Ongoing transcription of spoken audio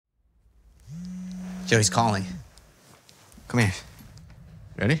Joey's calling. Come here.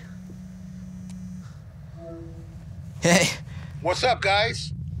 Ready? Hey. What's up,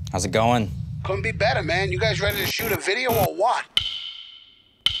 guys? How's it going? Couldn't be better, man. You guys ready to shoot a video or what?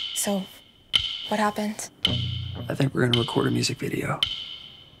 So, what happened? I think we're gonna record a music video.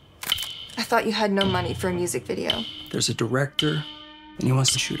 I thought you had no money for a music video. There's a director, and he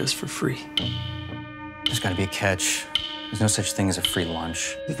wants to shoot us for free. There's gotta be a catch. There's no such thing as a free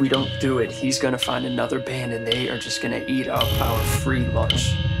lunch. If we don't do it, he's gonna find another band, and they are just gonna eat up our free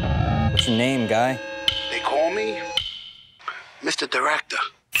lunch. What's your name, guy? They call me Mr. Director.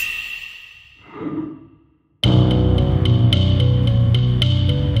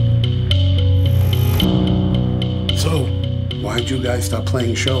 So, why'd you guys stop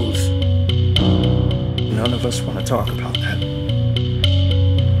playing shows? None of us want to talk about that.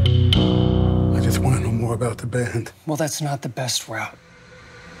 I just want to know more about the band. Well, that's not the best route.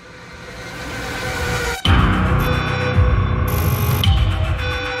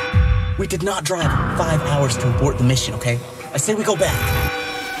 We did not drive 5 hours to abort the mission, okay? I say we go back.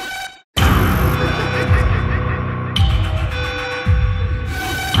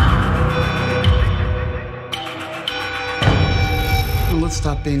 Well, let's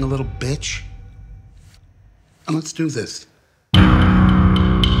stop being a little bitch. And let's do this.